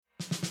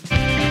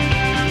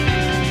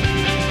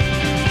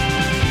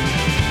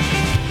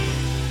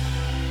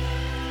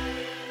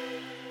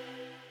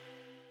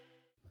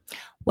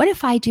What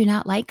if I do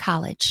not like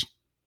college?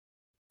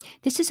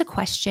 This is a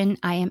question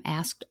I am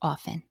asked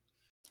often.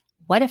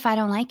 What if I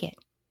don't like it?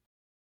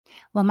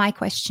 Well, my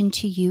question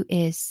to you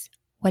is,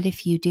 what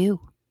if you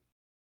do?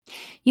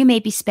 You may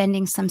be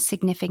spending some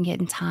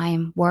significant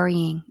time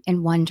worrying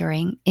and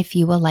wondering if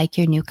you will like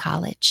your new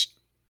college.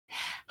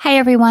 Hi,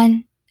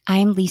 everyone. I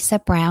am Lisa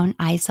Brown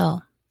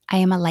Eisel. I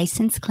am a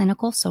licensed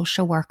clinical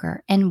social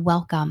worker, and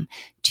welcome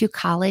to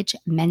College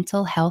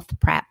Mental Health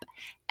Prep,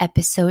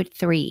 Episode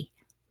 3,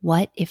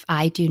 What If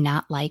I Do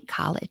Not Like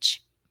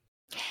College?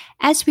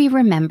 As we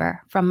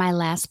remember from my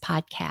last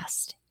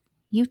podcast,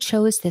 you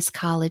chose this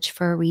college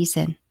for a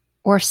reason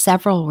or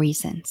several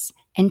reasons.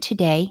 And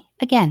today,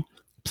 again,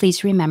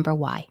 please remember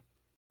why.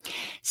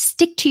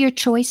 Stick to your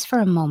choice for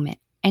a moment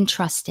and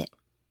trust it.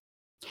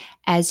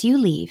 As you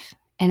leave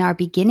and are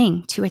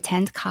beginning to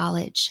attend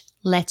college,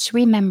 let's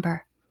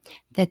remember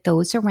that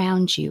those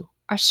around you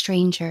are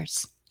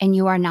strangers and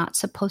you are not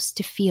supposed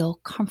to feel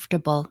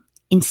comfortable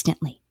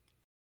instantly.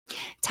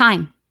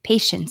 Time,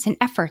 patience, and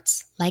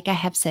efforts, like I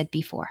have said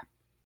before.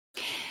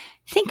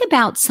 Think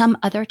about some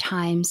other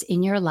times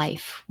in your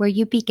life where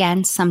you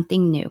began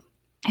something new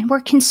and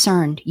were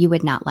concerned you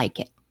would not like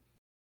it.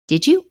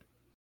 Did you?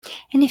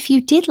 And if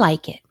you did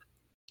like it,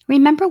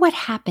 remember what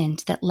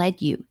happened that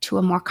led you to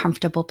a more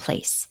comfortable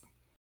place.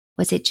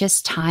 Was it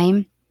just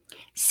time,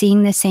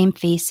 seeing the same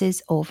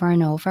faces over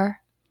and over?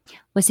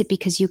 Was it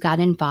because you got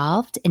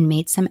involved and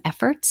made some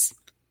efforts?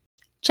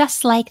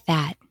 Just like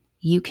that,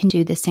 you can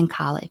do this in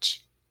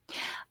college.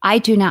 I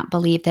do not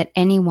believe that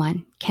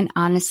anyone can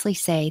honestly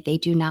say they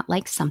do not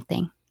like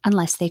something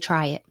unless they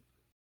try it.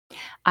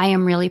 I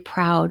am really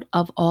proud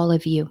of all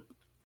of you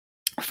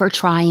for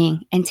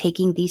trying and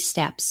taking these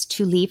steps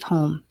to leave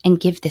home and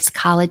give this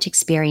college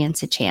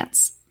experience a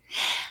chance.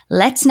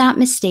 Let's not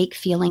mistake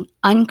feeling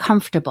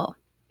uncomfortable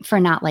for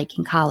not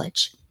liking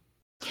college.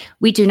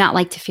 We do not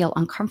like to feel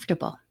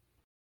uncomfortable.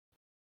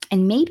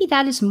 And maybe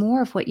that is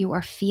more of what you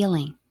are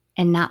feeling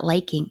and not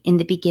liking in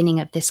the beginning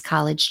of this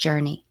college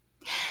journey.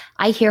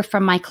 I hear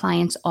from my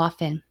clients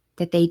often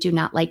that they do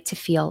not like to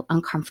feel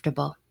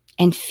uncomfortable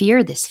and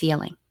fear this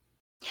feeling.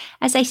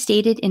 As I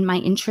stated in my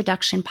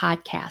introduction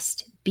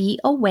podcast, be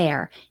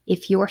aware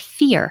if your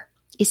fear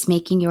is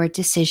making your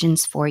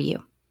decisions for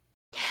you.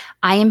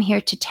 I am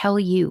here to tell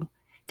you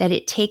that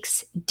it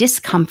takes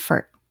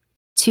discomfort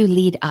to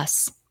lead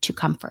us to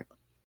comfort.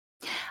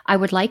 I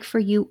would like for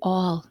you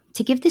all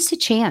to give this a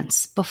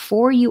chance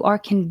before you are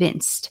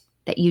convinced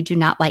that you do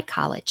not like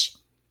college.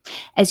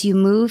 As you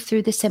move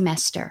through the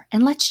semester,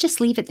 and let's just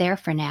leave it there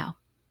for now,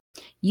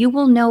 you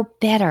will know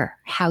better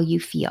how you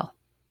feel.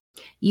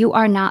 You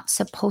are not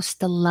supposed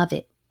to love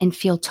it and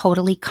feel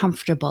totally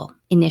comfortable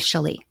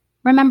initially.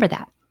 Remember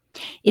that.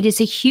 It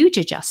is a huge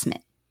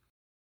adjustment,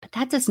 but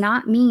that does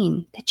not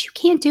mean that you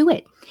can't do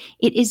it.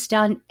 It is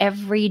done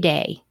every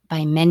day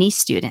by many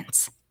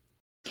students.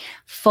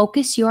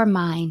 Focus your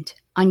mind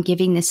on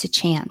giving this a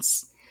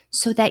chance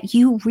so that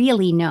you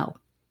really know.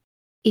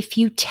 If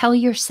you tell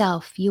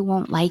yourself you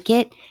won't like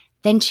it,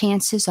 then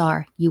chances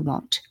are you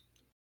won't.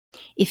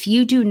 If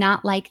you do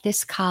not like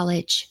this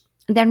college,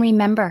 then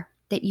remember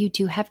that you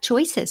do have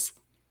choices.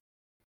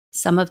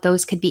 Some of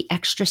those could be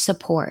extra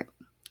support,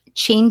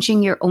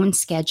 changing your own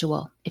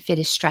schedule if it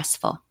is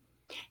stressful,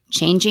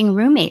 changing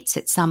roommates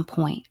at some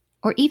point,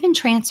 or even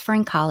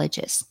transferring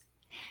colleges.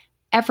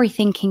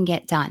 Everything can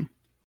get done,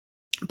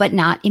 but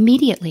not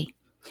immediately,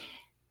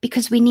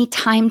 because we need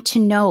time to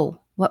know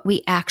what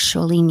we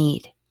actually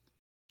need.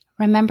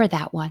 Remember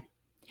that one.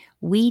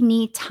 We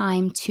need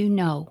time to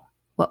know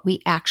what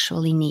we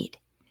actually need.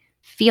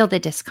 Feel the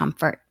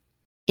discomfort.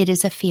 It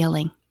is a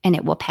feeling and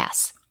it will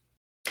pass.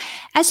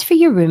 As for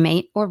your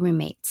roommate or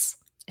roommates,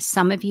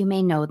 some of you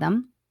may know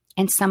them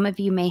and some of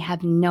you may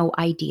have no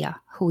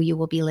idea who you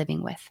will be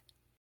living with.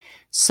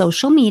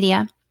 Social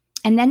media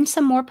and then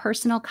some more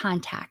personal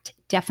contact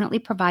definitely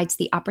provides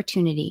the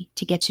opportunity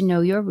to get to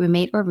know your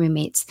roommate or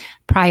roommates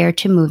prior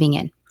to moving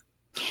in.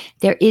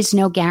 There is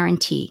no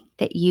guarantee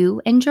that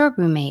you and your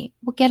roommate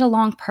will get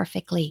along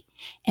perfectly.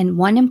 And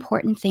one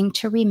important thing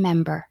to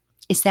remember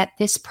is that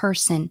this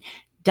person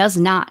does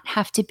not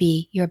have to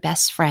be your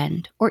best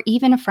friend or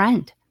even a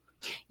friend.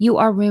 You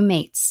are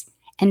roommates,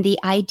 and the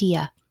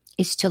idea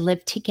is to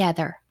live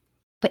together,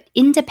 but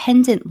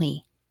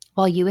independently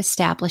while you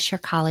establish your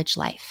college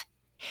life.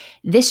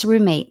 This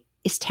roommate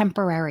is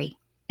temporary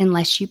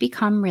unless you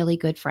become really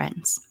good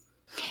friends.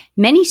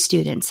 Many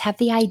students have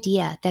the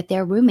idea that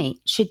their roommate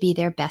should be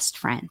their best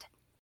friend.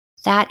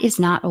 That is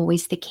not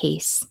always the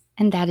case,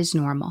 and that is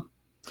normal.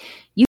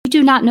 You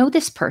do not know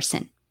this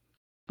person,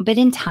 but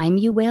in time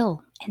you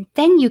will, and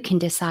then you can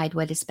decide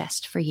what is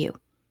best for you.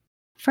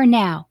 For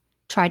now,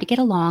 try to get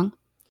along,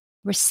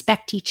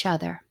 respect each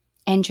other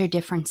and your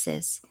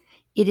differences.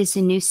 It is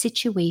a new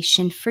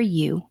situation for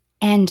you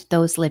and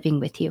those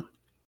living with you.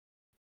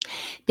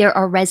 There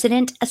are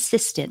resident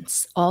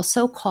assistants,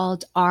 also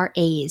called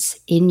RAs,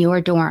 in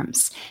your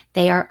dorms.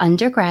 They are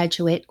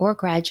undergraduate or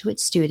graduate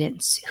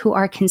students who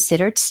are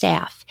considered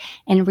staff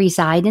and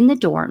reside in the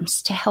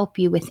dorms to help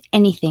you with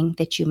anything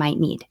that you might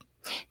need.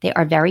 They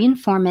are very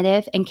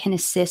informative and can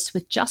assist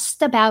with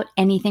just about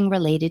anything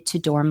related to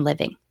dorm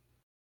living.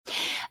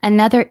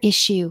 Another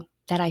issue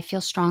that I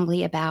feel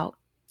strongly about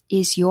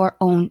is your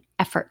own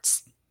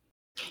efforts.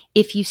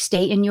 If you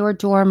stay in your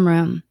dorm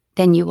room,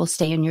 then you will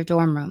stay in your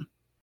dorm room.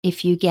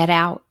 If you get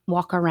out,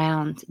 walk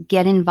around,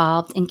 get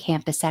involved in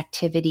campus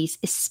activities,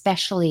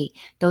 especially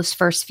those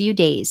first few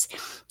days,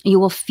 you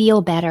will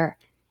feel better,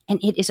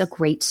 and it is a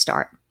great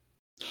start.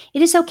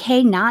 It is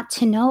okay not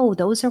to know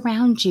those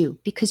around you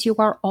because you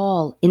are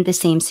all in the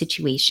same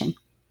situation.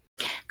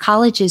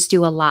 Colleges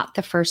do a lot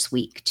the first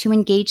week to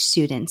engage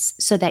students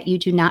so that you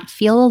do not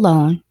feel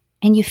alone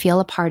and you feel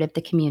a part of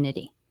the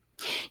community.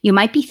 You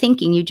might be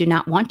thinking you do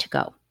not want to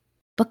go,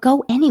 but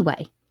go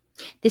anyway.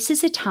 This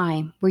is a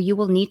time where you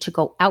will need to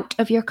go out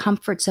of your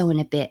comfort zone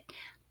a bit,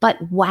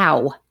 but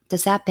wow,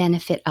 does that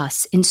benefit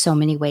us in so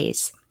many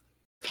ways.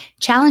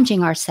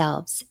 Challenging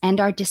ourselves and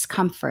our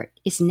discomfort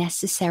is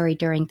necessary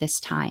during this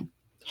time.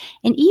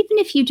 And even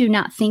if you do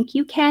not think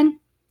you can,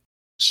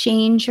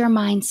 change your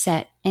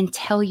mindset and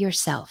tell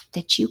yourself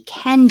that you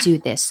can do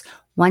this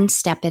one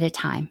step at a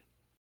time.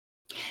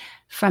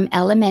 From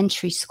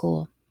elementary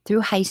school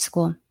through high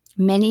school,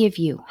 many of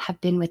you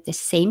have been with the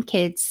same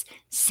kids,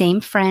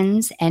 same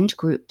friends and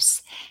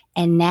groups,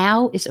 and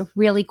now is a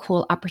really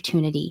cool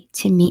opportunity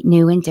to meet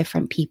new and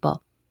different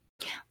people.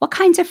 What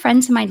kinds of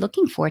friends am I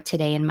looking for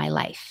today in my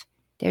life?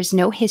 There's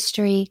no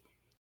history,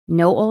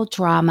 no old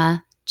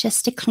drama,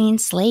 just a clean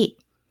slate.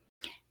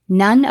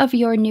 None of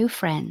your new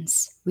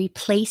friends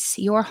replace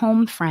your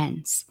home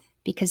friends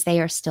because they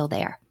are still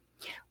there.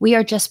 We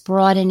are just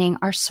broadening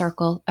our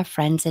circle of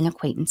friends and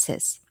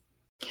acquaintances.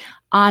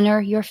 Honor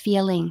your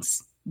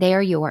feelings. They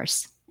are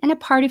yours and a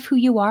part of who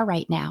you are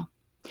right now.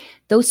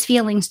 Those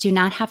feelings do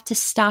not have to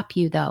stop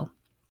you, though,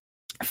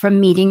 from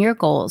meeting your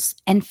goals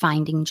and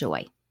finding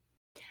joy.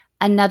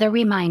 Another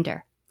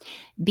reminder,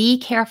 be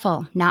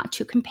careful not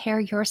to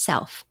compare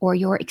yourself or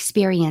your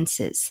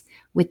experiences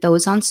with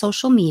those on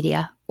social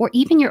media or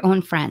even your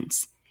own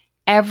friends.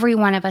 Every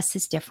one of us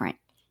is different,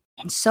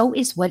 and so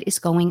is what is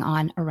going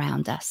on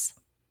around us.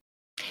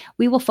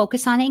 We will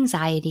focus on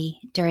anxiety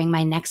during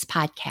my next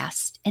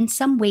podcast and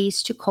some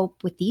ways to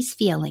cope with these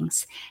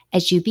feelings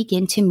as you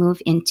begin to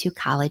move into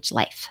college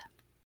life.